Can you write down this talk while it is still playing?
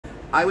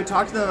I would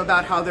talk to them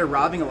about how they're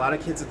robbing a lot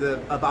of kids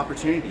of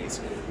opportunities.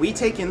 We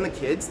take in the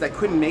kids that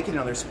couldn't make it in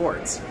other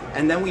sports,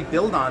 and then we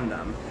build on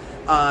them.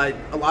 A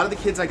lot of the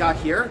kids I got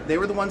here, they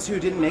were the ones who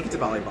didn't make it to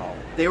volleyball.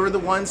 They were the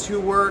ones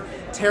who were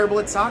terrible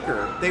at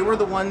soccer. They were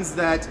the ones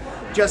that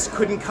just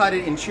couldn't cut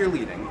it in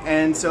cheerleading.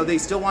 And so they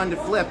still wanted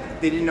to flip,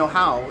 they didn't know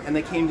how, and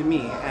they came to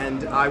me.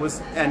 And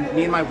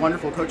me and my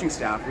wonderful coaching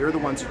staff, we were the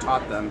ones who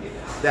taught them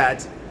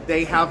that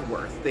they have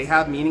worth, they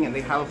have meaning, and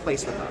they have a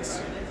place with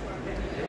us.